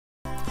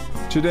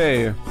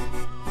Today,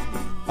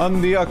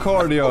 on the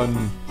accordion,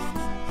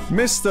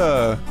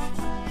 Mr.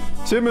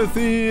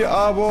 Timothy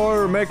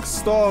Arbor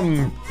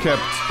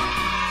McStormkept.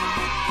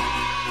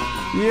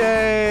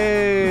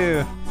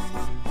 Yay!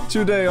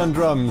 Today on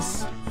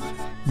drums,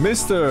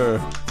 Mr.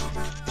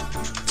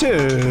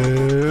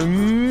 Tim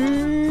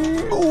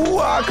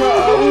Waka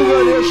Uga,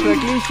 der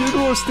schreckliche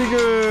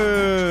Durstige.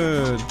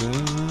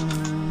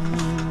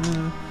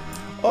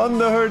 On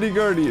the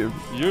hurdy-gurdy.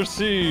 You're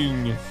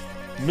seeing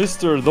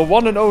Mr. the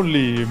one and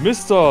only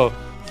Mr.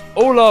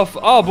 Olaf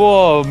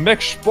Arbor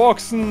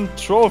McSporksen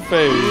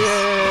Trollface.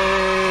 Yay!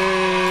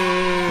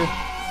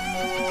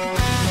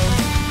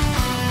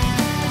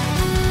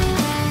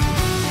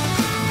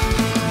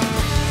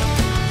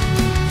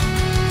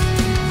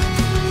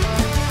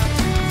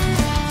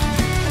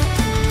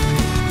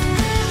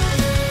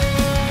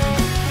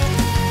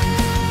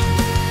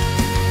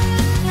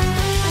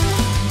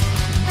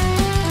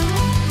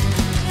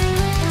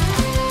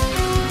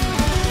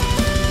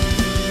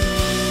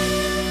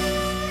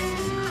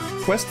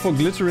 Quest for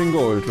glittering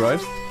gold,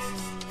 right?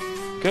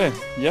 Okay,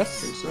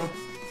 yes. I think so.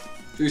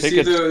 Do you Take see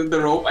it. the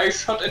rope I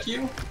shot at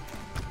you?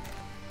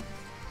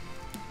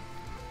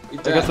 I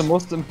got the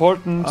most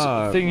important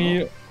Ah,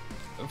 thingy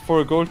for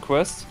a gold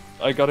quest.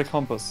 I got a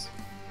compass.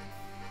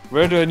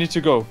 Where do I need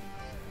to go?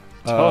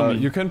 Tell me.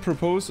 You can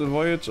propose a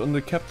voyage on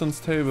the captain's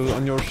table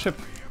on your ship.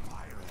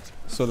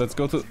 So let's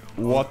go to...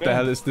 What the Okay.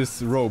 hell is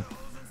this rope?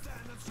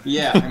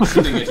 Yeah, I'm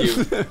shooting at you.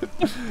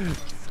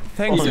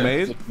 Thanks, Okay.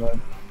 mate.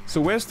 So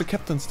where's the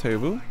captain's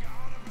table?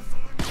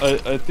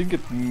 I think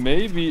it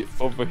may be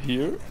over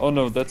here. Oh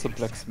no, that's a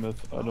blacksmith.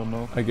 I don't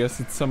know. I guess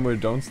it's somewhere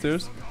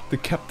downstairs. The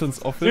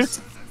captain's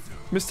office.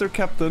 Mr.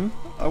 Captain,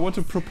 I want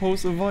to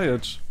propose a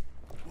voyage.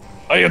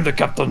 I am the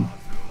captain.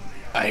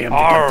 I am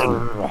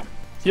Arr.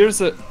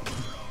 Here's a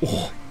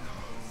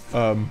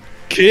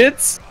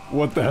kids.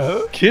 What the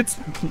hell? Kids.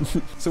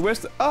 So where's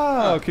the...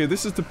 okay,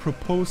 this is the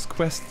proposed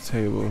quest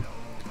table.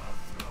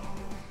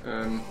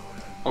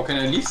 How can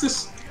I leave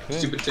this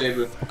stupid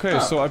table? Okay,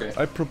 so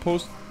I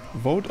propose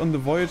vote on the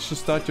voyage to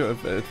start your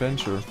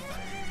adventure.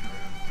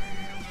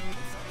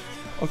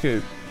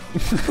 Okay.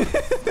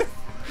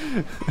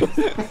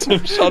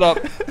 Tim, shut up.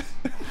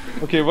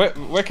 Okay,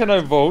 where can I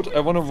vote? I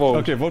want to vote.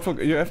 Okay, vote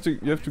for... You have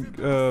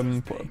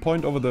to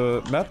point over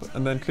the map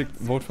and then click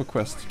vote for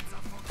quest.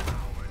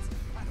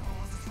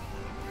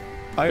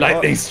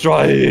 Lightning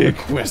strike.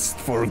 Quest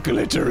for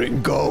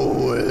glittering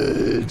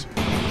gold.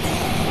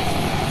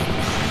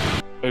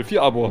 Elfie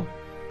Arbor.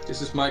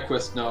 This is my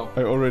quest now.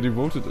 I already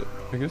voted it,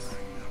 I guess.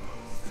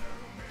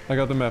 I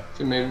got the map.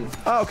 So maybe.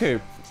 Okay.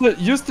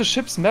 Use the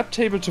ship's map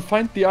table to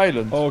find the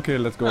island. Oh, okay,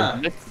 let's go.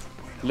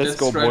 Let's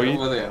go, right boy.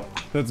 over there.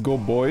 Let's go,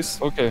 boys.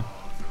 Okay.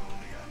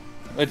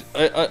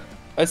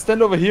 I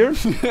stand over here.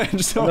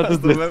 Show us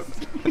the map.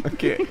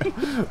 Okay.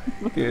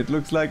 Okay, it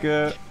looks like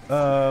a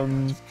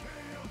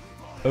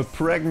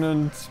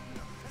pregnant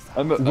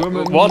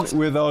woman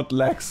without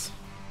legs.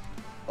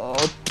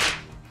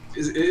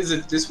 Is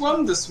it this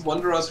one? This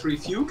Wanderer's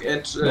Refuge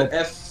at Nope.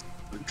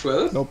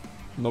 F12? Nope.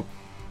 Nope.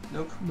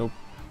 Nope. Nope.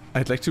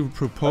 I'd like to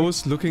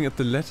propose looking at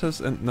the letters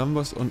and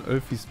numbers on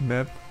Elfie's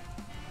map.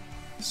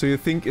 So you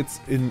think it's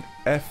in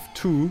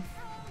F2,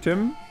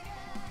 Tim?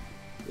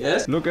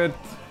 Yes? Look at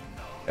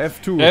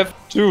F2.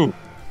 F2.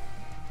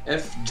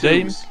 F2.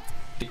 James.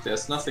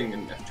 There's nothing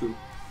in F2.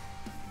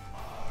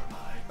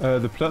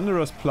 The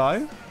Plunderer's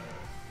Ply?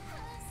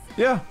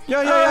 Yeah,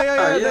 Yeah,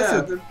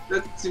 that's it.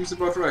 that seems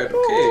about right.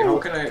 Okay, how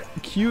can I...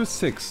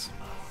 Q6.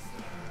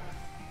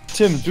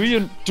 Tim,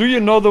 do you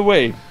know the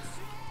way?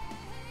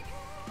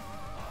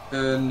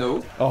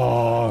 No.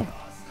 Oh,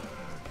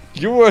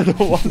 You were the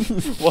one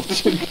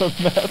watching the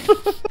map.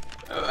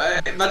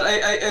 But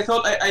I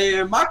thought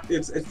I marked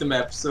it at the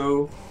map,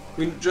 so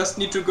we just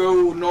need to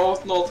go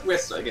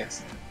northwest, I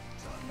guess.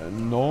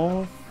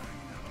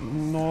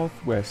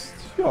 northwest.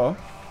 Yeah,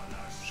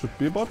 should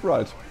be about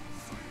right.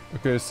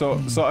 Okay, so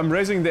I'm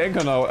raising the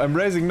anchor now. I'm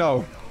raising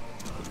now.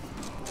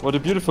 What a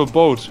beautiful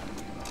boat.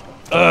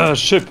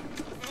 Ship.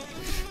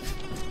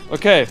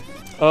 Okay.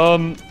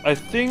 I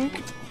think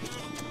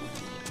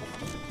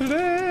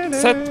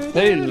set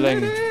sail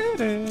length.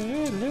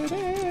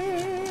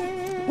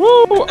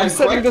 Woo! I'm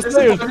setting the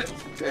sails.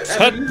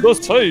 Set the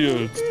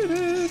sails.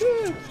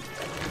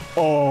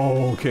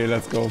 Oh, okay,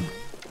 let's go.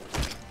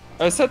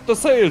 I set the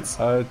sails.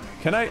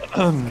 Can I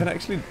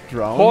actually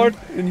drown Port.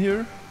 in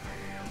here?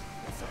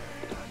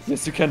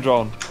 Yes, you can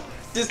drown.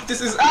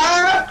 This is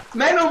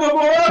man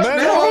overboard! Man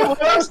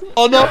overboard!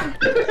 Oh no!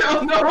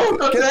 Oh no!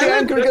 Not Get the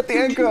that. anchor! Get the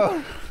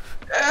anchor!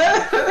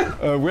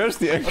 Where's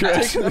the anchor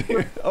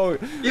actually? Oh,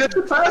 You're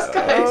too fast,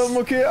 guys!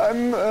 okay,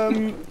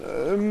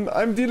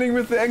 I'm dealing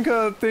with the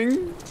anchor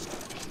thing.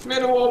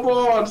 Man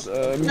overboard!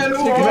 Man Taking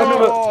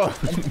overboard! over.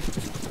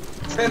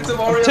 Send the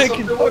warriors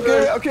taking- of the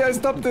water! Okay, I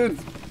stopped it.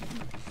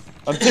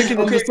 I'm taking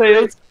in Okay, the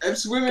sails. I'm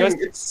swimming. Guys-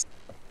 It's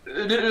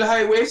a little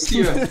high waves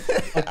here.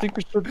 I think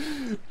we should.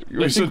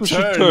 We should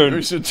turn.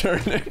 We should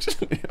turn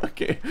actually.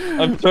 Okay.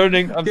 I'm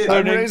turning. I'm Okay,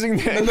 I'm turning. raising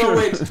the anchor. No,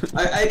 wait.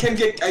 I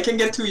can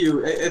get to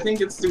you. I think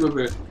it's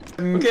doable.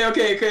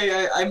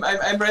 Okay.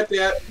 I'm right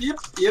there.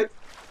 Yep.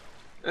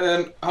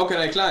 How can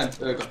I climb?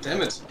 God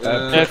damn it.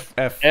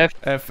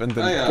 F, and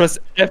then. Yeah. Press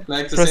F.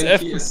 Like the Press same F.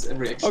 key as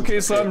every action. Okay,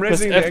 so I'm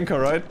raising Press the F. anchor,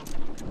 right?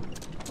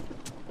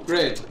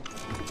 Great.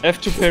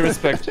 F to pay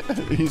respect.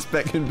 He's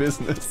back in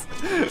business.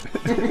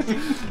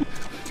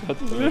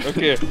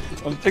 Okay,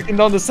 I'm taking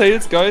down the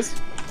sails, guys.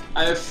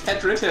 I have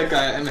fat red hair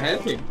guy. I'm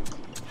helping.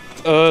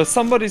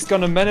 Somebody's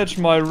gonna manage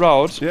my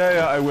route.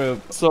 Yeah, I will.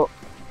 So,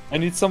 I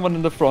need someone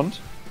in the front.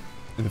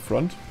 In the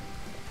front?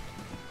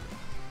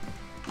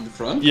 In the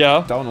front?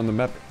 Yeah. Down on the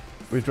map.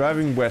 We're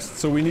driving west,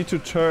 so we need to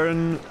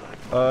turn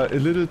a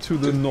little to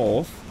the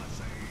north.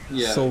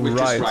 Yeah, So which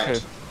right. is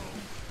right.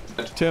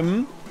 Okay.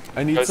 Tim,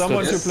 I need Guys,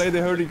 someone to yes. play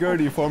the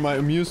hurdy-gurdy for my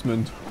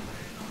amusement.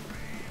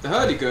 The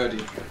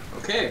hurdy-gurdy.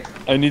 Okay.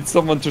 I need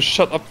someone to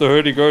shut up the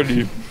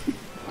hurdy-gurdy.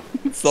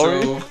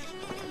 Sorry. So,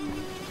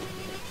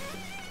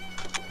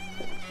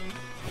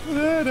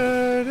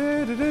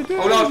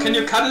 Olaf, can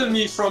you cuddle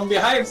me from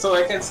behind so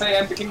I can say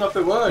I'm the king of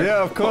the world?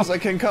 Yeah, of course I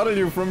can cuddle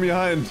you from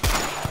behind.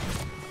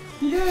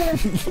 Yeah.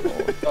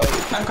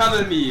 I'm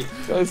cuddling me.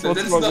 Guys,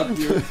 what's That's wrong not with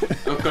you?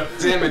 Oh god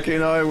damn it. Okay,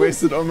 now I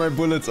wasted all my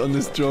bullets on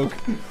this joke.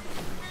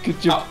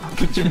 Could you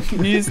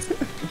please?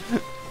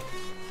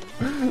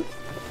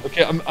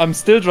 Okay, I'm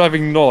still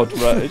driving north,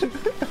 right?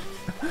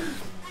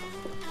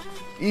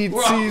 Eat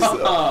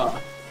Caesar.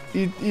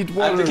 Eat I'm the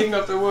water. king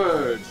of the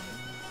world.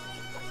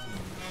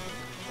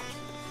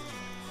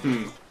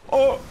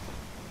 Oh!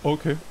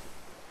 Okay.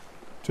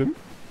 Tim?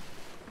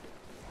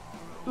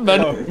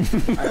 Man, Oh.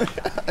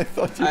 I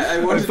thought you. I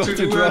wanted thought to you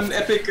do dropped. an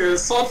epic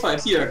sword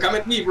fight here. Come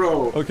at me,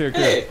 bro. Okay.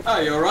 Hey,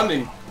 you're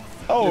running.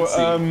 Let's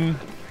see. Oh,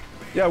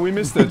 yeah, we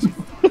missed it.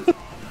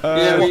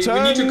 Yeah, we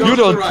turn need to go You to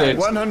don't the right. think.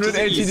 180 to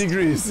the east.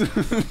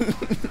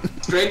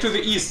 degrees. Straight to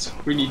the east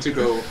we need to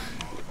go.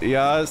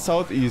 Yeah,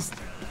 southeast.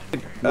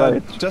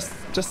 Right.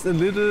 Just a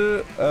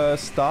little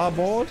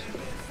starboard.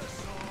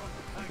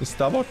 Is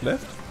starboard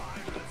left?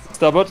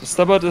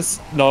 Starboard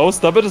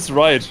is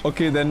right.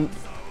 Okay, then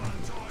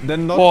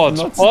not. Port.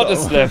 Not Port is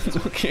starboard.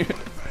 left. Okay.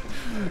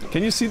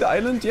 Can you see the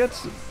island yet?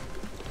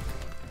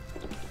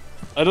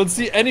 I don't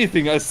see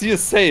anything. I see a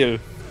sail.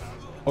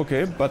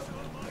 Okay, but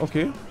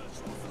okay.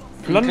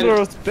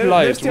 Plunderer's There's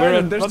Plight. the We're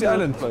island, at there's the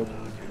Plunderer's island. Plight.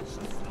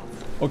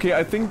 Okay,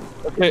 I think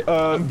Okay,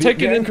 I'm the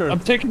taking in. anchor. I'm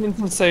taking in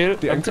some sail.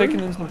 The I'm anchor? taking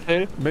in some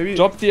sail. maybe.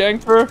 Drop the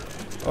anchor.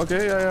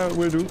 Okay, yeah,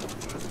 we'll do.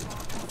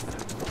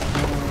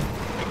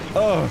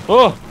 Oh,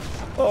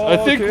 Oh, I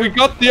think okay. we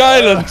got the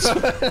island.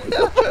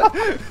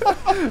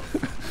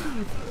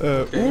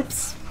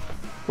 Oops.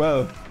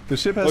 Well, the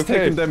ship has Okay.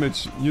 taken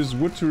damage. Use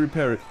wood to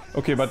repair it.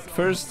 Okay, but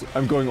first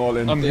I'm going all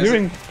in.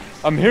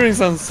 I'm hearing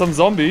some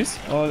zombies.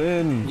 All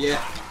in.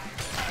 Yeah.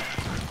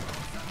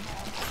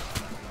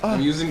 I'm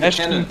using the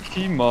Ashton cannon.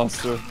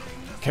 Keymaster.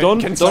 Can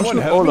Don't someone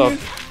shoot help Olaf. me?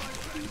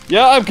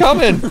 Yeah, I'm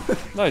coming.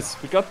 Nice,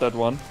 we got that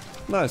one.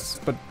 Nice,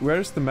 but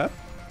where's the map?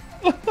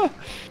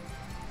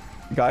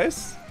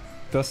 Guys,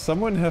 does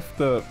someone have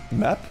the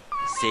map?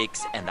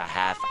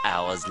 6.5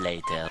 hours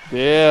later.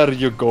 There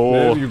you go.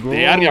 There you go.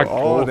 There you go.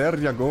 Oh, there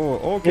you go.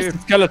 Okay. Where's the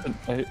skeleton?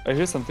 I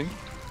hear something.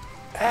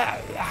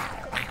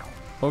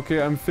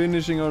 Okay, I'm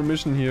finishing our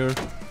mission here.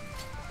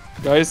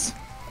 Guys,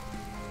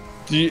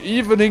 the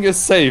evening is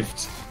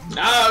saved.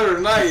 Oh,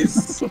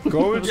 nice.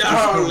 Gold. Yeah,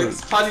 discovered.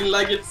 let's party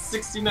like it's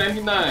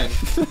 16.99.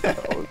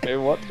 Okay,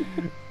 what?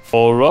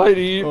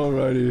 Alrighty.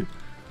 Alrighty.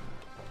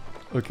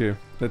 Okay,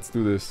 let's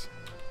do this.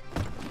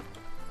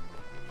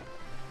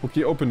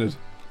 Okay, open it.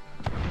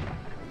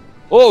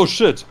 Oh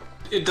shit.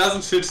 It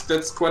doesn't fit.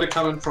 That's quite a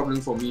common problem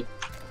for me.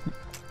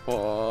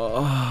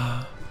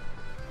 Oh.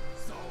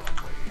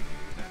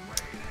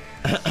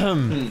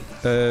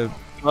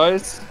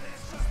 Guys,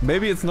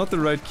 Maybe it's not the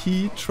right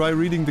key. Try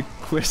reading the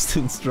quest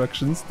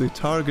instructions. The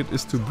target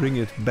is to bring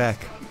it back,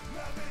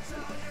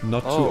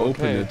 not to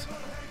open okay. it.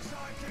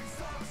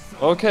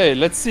 Okay,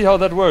 let's see how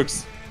that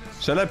works.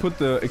 Shall I put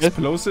the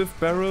explosive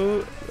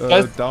barrel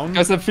down?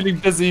 Guys, I'm feeling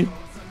dizzy.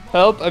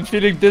 Help, I'm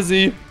feeling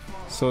dizzy.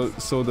 So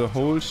the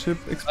whole ship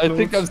I explodes?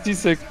 think I'm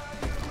seasick.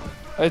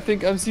 I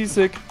think I'm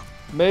seasick.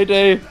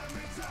 Mayday.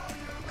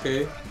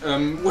 Okay.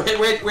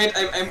 Wait.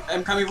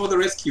 I'm coming for the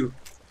rescue.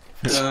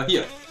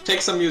 Here,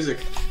 take some music.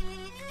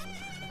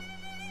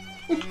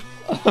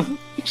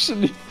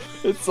 Actually,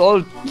 it's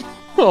all...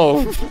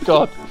 Oh,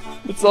 God.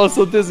 It's all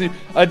so dizzy.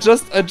 I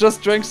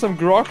just drank some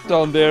grog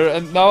down there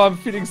and now I'm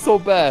feeling so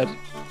bad.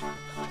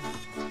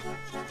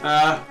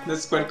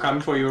 That's quite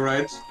common for you,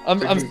 right? I'm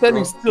Drinking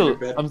standing grog, still.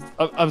 pretty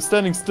bad. I'm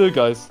standing still,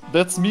 guys.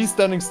 That's me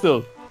standing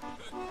still.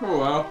 Oh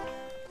wow.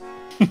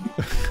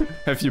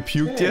 Have you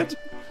puked Yeah. yet?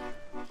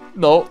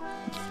 No.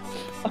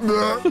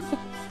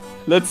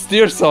 Let's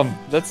steer some.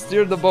 Let's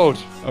steer the boat.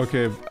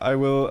 Okay, I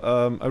will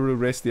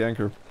raise the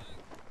anchor.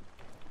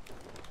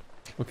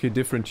 Okay,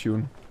 different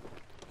tune.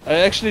 I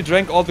actually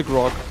drank all the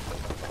grog.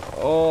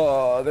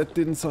 Oh, that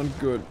didn't sound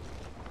good.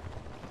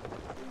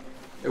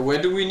 Where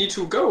do we need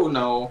to go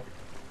now?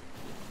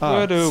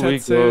 Where do set we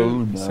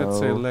sail, go Set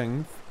sail now?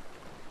 length.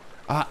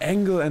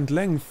 Angle and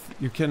length.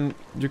 You can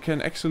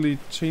actually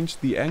change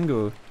the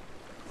angle.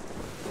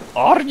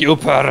 Are you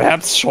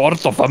perhaps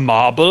short of a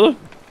marble?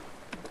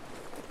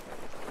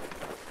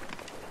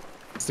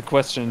 That's the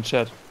question in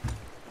chat.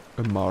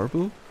 A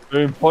marble?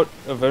 Very important.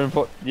 Very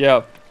important.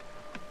 Yeah.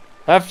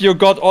 Have you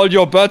got all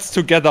your birds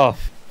together?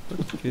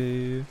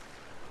 Okay.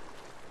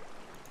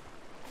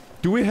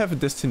 Do we have a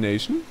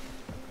destination?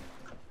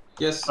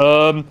 Yes.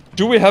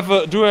 Do we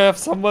have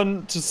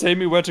someone to say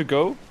me where to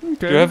go?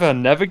 Okay. Do you have a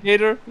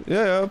navigator?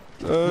 Yeah,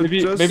 yeah. Maybe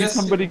Yes.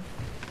 somebody.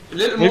 A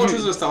little more maybe-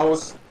 to the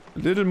south. A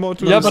little more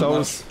to Yeah, the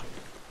but- south.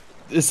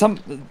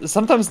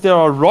 Sometimes there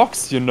are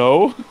rocks, you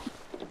know.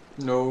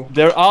 No,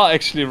 There are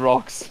actually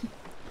rocks.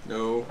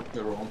 no,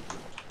 you're wrong.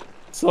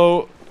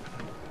 So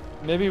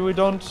maybe we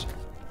don't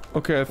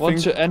Okay, I want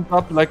think to end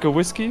up like a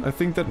whiskey. I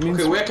think that means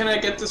Okay, where can I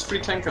get this free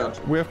tank card?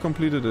 we have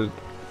completed it.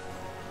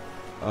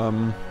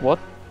 What?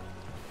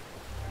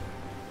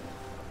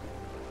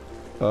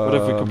 What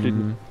have we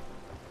completed?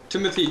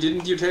 Timothy,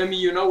 didn't you tell me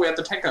you know where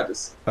the tank card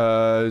is?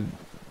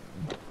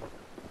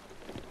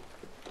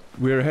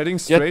 We're heading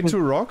straight but- to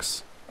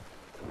rocks.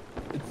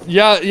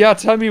 Yeah.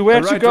 Tell me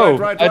where to go.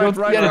 I don't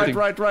see anything.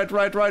 Right.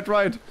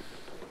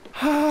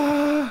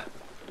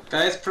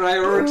 Guys,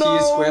 priorities,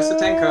 where's the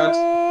tank card?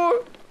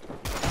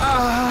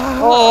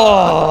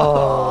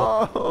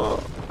 Oh.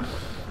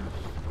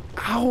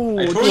 Ow!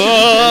 I told you to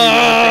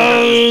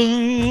tell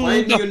me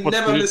where the tank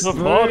card is.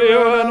 Why do you never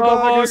listen?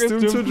 Bark is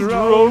doomed to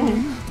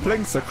drown.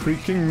 Planks are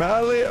creaking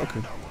madly. Okay.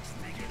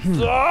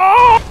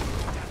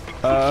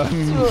 What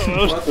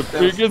The the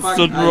biggest fuck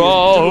to are you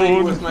doing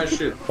drown. with my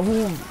ship?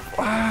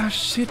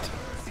 Shit.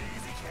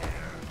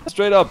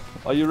 Straight up.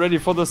 Are you ready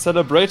for the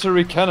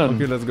celebratory cannon?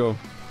 Okay, let's go.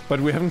 But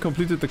we haven't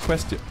completed the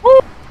quest yet.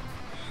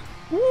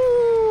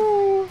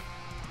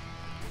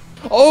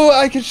 Oh,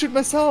 I can shoot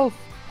myself.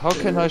 How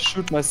can I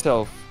shoot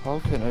myself?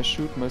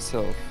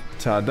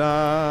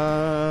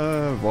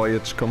 Ta-da!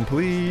 Voyage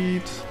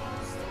complete.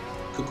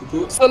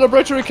 Cool.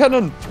 Celebratory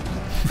cannon.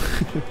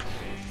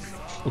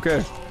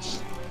 Okay.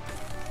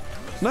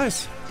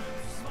 Nice.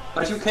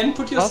 But you can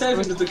put yourself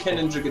into the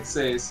cannon jig, it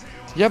says.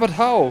 Yeah, but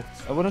how?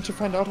 I wanted to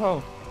find out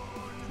how.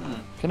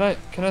 Can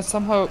I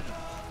somehow?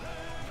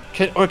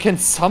 Can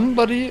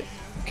somebody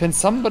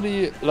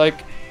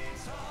like?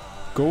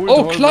 Gold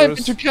Oh, climb Horvers.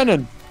 into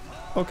cannon,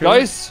 Okay.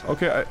 guys!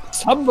 Okay.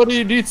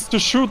 Somebody needs to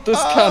shoot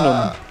this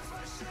cannon.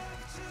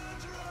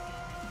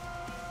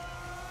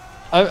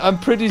 I'm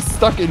pretty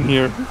stuck in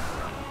here.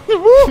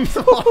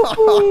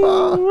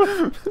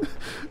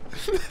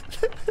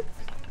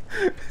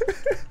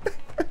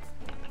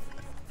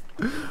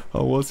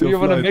 How was Do your you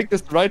want to flight? make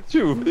this right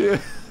too? Yeah.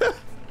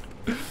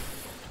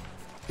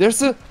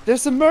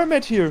 There's a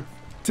mermaid here.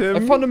 Tim. I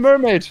found a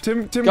mermaid.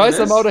 Tim. Guys,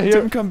 I'm out of here.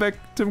 Tim, come back.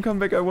 Tim, come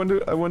back. I want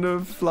to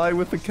fly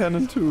with the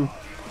cannon too.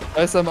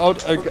 Guys, I'm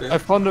out. Okay. I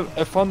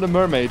found a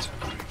mermaid.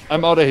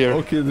 I'm out of here.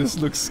 Okay, this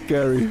looks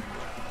scary.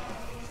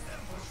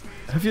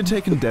 Have you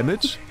taken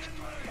damage?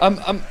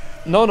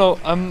 No,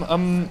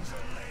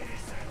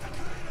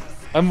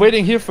 I'm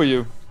waiting here for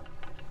you.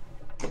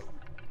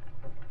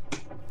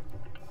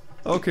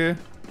 Okay.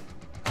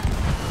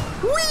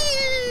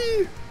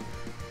 Whee!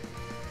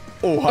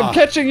 Oh, I'm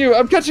catching you.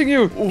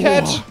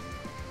 Catch.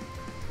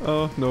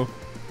 Oh no.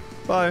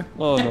 Bye.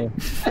 Oh no.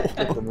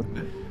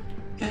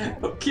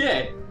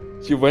 Okay.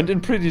 You went in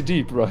pretty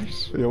deep,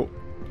 right? Yo.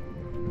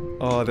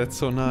 Oh, that's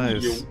so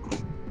nice.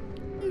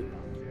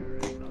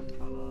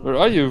 Where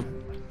are you?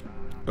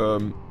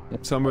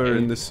 Somewhere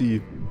in the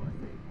sea.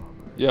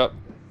 Yeah,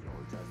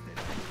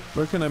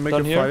 Where can I make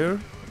Down a here? fire?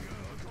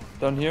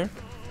 down here.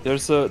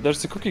 There's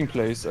a cooking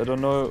place. I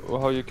don't know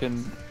how you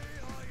can.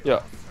 Yeah,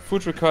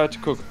 food required to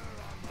cook.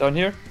 Down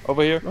here,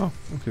 over here. Oh,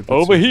 okay. that's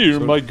Over it. here, So-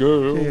 my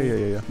girl.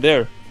 Yeah.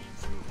 There.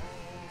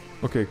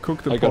 Okay,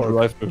 cook the I got a pork.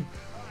 rifle.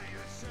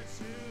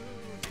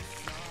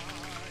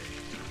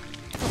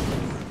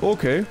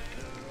 Okay,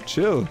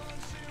 chill.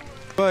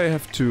 Do I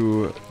have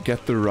to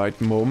get the right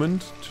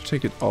moment to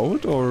take it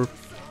out, or?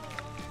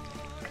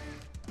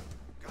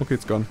 Okay,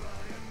 it's gone.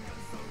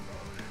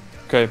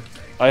 Okay,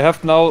 I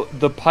have now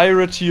the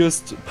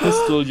piratiest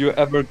pistol you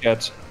ever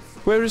get.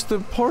 Where is the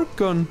pork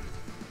gone?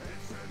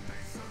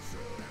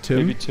 Tim?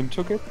 Maybe Tim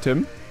took it.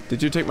 Tim?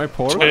 Did you take my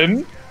pork?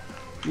 Tim?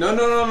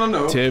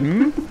 No.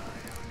 Tim?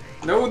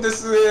 No,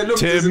 this look,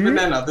 this is a Tim?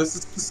 banana.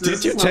 This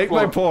Did you is not take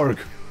my pork?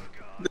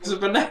 This is a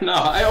banana.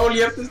 I only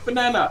have this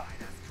banana.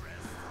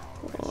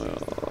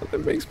 Oh,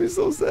 that makes me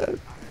so sad.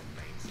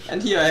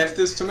 And here I have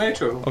this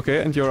tomato.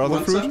 Okay, and your other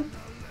Want fruit? some?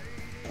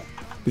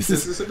 This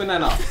This is. is a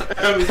banana.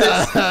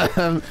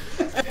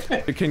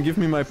 You can give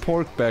me my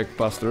pork back,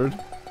 bastard.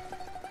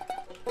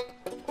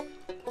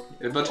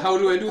 But how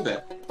do I do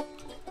that?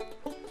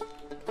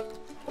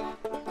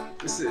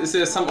 Is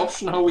there some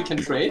option how we can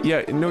trade?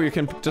 Yeah, no, you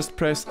can just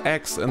press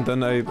X and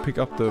then I pick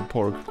up the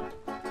pork.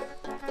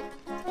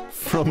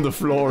 From the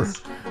floor.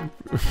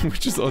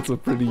 Which is also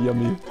pretty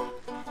yummy.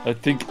 I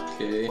think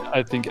Okay.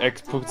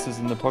 X puts this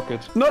in the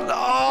pocket. No,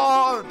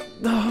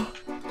 no!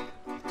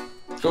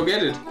 Go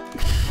get it.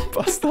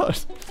 Bastard.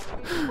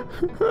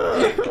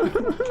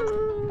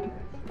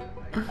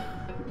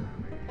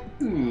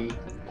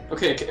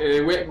 Okay,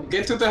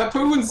 get to the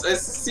harpoons. I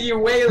see a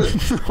whale.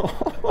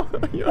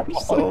 You're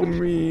so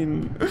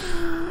mean.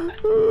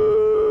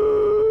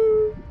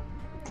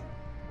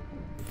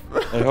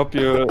 I hope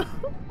you.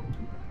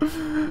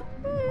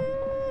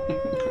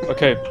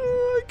 Okay.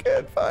 I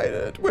can't find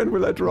it. When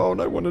will I drown?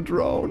 I want to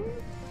drown.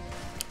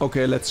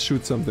 Okay, let's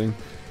shoot something.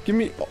 Give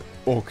me.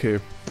 Oh, okay,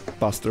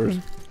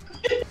 bastard.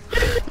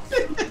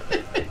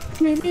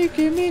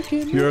 Gimme.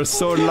 You're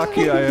so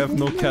lucky I have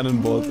no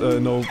cannonballs,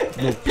 no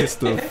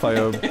pistol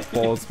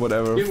fireballs,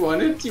 whatever. You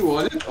want it? You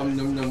want it?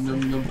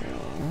 Nom.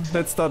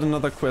 Let's start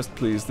another quest,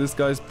 please. This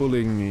guy's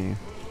bullying me.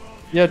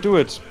 Yeah, do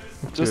it.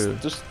 Okay.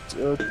 Just.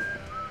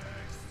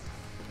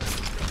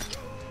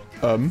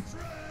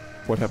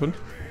 What happened?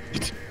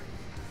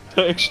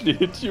 I actually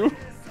hit you.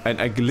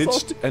 And I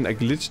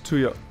glitched to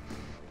your.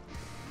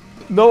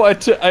 No, I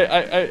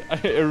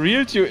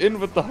reeled you in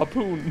with the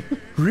harpoon.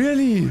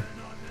 Really?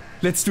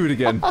 Let's do it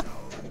again.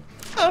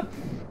 I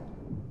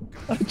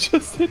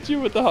just hit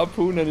you with the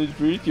harpoon and it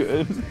reeled you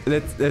in.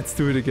 Let's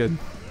do it again.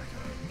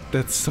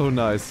 That's so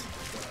nice.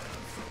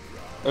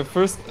 I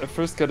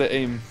first gotta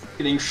aim.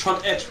 Getting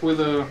shot at with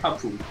a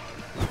harpoon.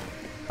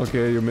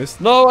 Okay, you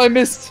missed. No, I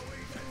missed.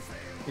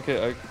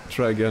 Okay,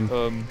 Try again.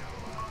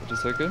 wait a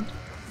second.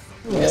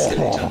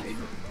 Escalator.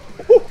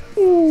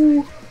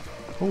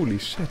 Holy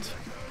shit.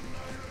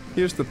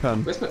 Here's the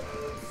pen. Where's my...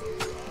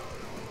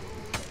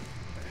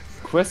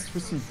 Quest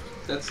received.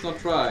 That's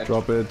not right.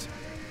 Drop it.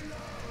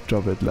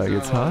 Drop it like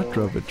it's hot.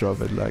 Drop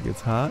it like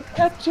it's hot.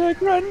 Catch a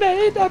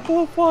grenade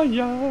apple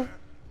fire.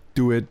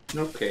 Do it.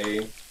 Okay.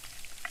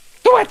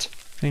 Do it!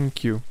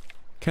 Thank you.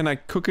 Can I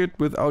cook it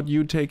without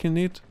you taking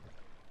it?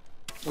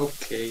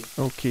 Okay.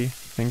 Okay,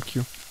 thank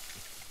you.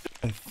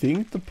 I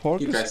think the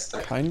pork You guys is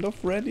suck. kind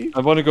of ready. I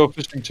wanna go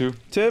fishing too.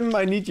 Tim,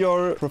 I need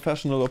your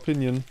professional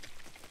opinion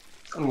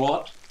On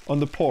what? on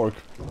the pork.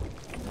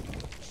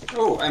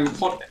 Oh, I'm a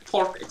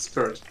pork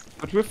expert.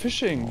 But we're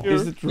fishing.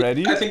 Is it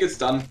ready? I think it's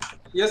done.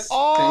 Yes,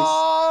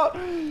 Oh,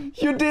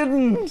 you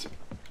didn't!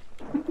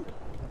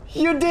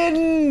 You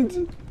didn't!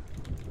 thanks.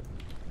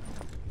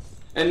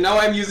 And now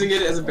I'm using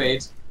it as a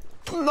bait.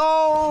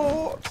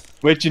 No!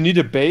 Wait, you need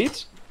a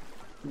bait?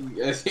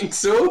 I think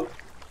so.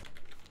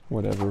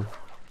 Whatever.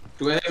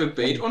 Do I have a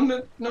bait on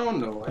it? No. I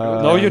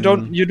don't. No, you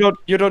don't.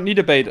 You don't need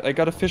a bait. I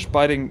got a fish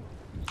biting.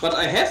 But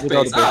I have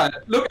Without baits. a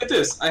bait. Look at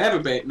this. I have a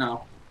bait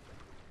now.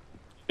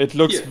 It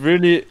looks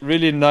Here.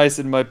 really nice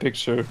in my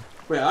picture.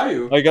 Where are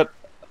you? I got.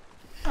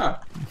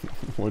 Ah,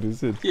 What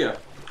is it? here.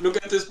 Look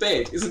at this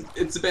bait.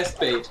 It's the best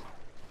bait.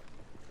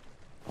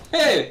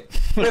 Hey!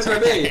 Where's my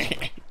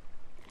bait?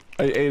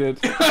 I ate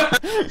it.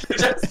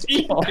 Just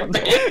eat my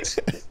bait!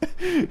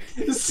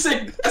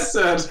 Sick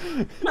bastard!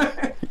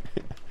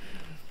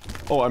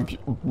 Oh, I'm.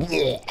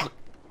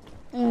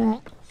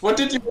 What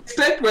did you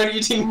expect when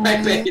eating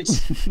my bait?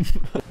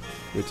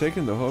 We're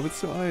taking the hobbits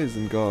to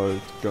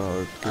Isengard.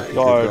 Guard.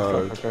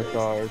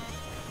 Guard.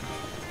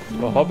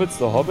 The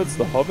hobbits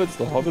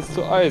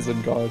to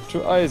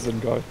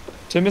Isengard.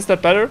 Tim, is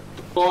that better?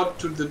 Or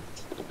to the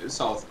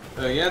south.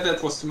 Yeah,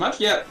 that was too much.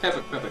 Yeah,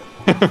 perfect.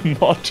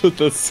 Not to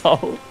the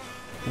south.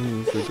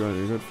 He's a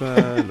jolly good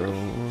fellow.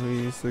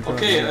 He's a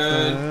Okay,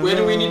 where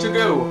do we need to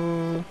go?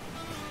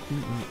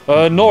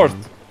 North.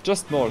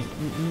 Just north.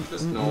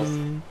 Just north.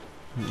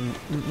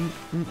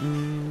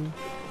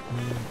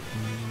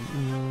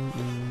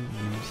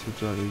 He's a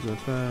jolly good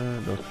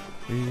fellow.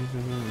 He's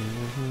a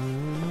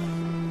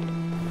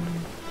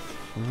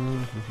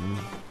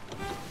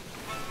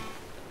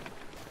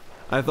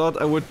I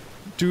thought I would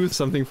do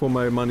something for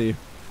my money.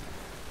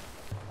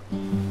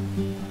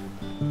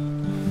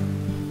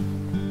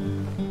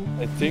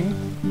 I think.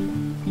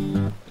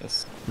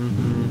 Yes.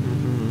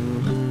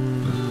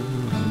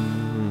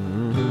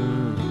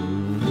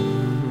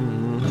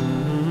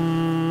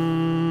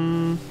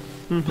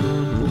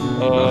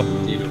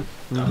 Dito.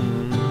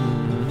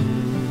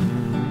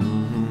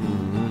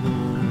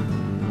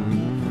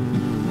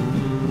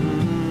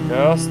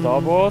 Yeah,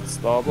 starboard.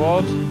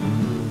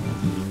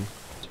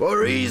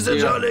 For he's a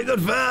jolly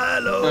good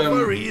fellow.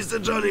 For he's a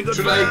jolly good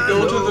should I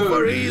go to the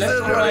For he's a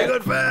left or jolly right?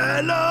 good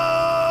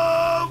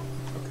fellow.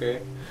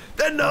 Okay.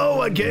 That no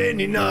one can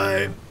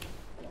deny.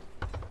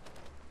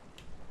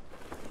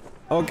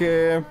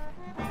 Okay.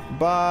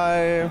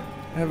 Bye.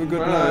 Have a good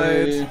Bye.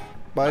 night.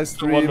 Bye, Wonderful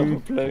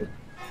stream. play.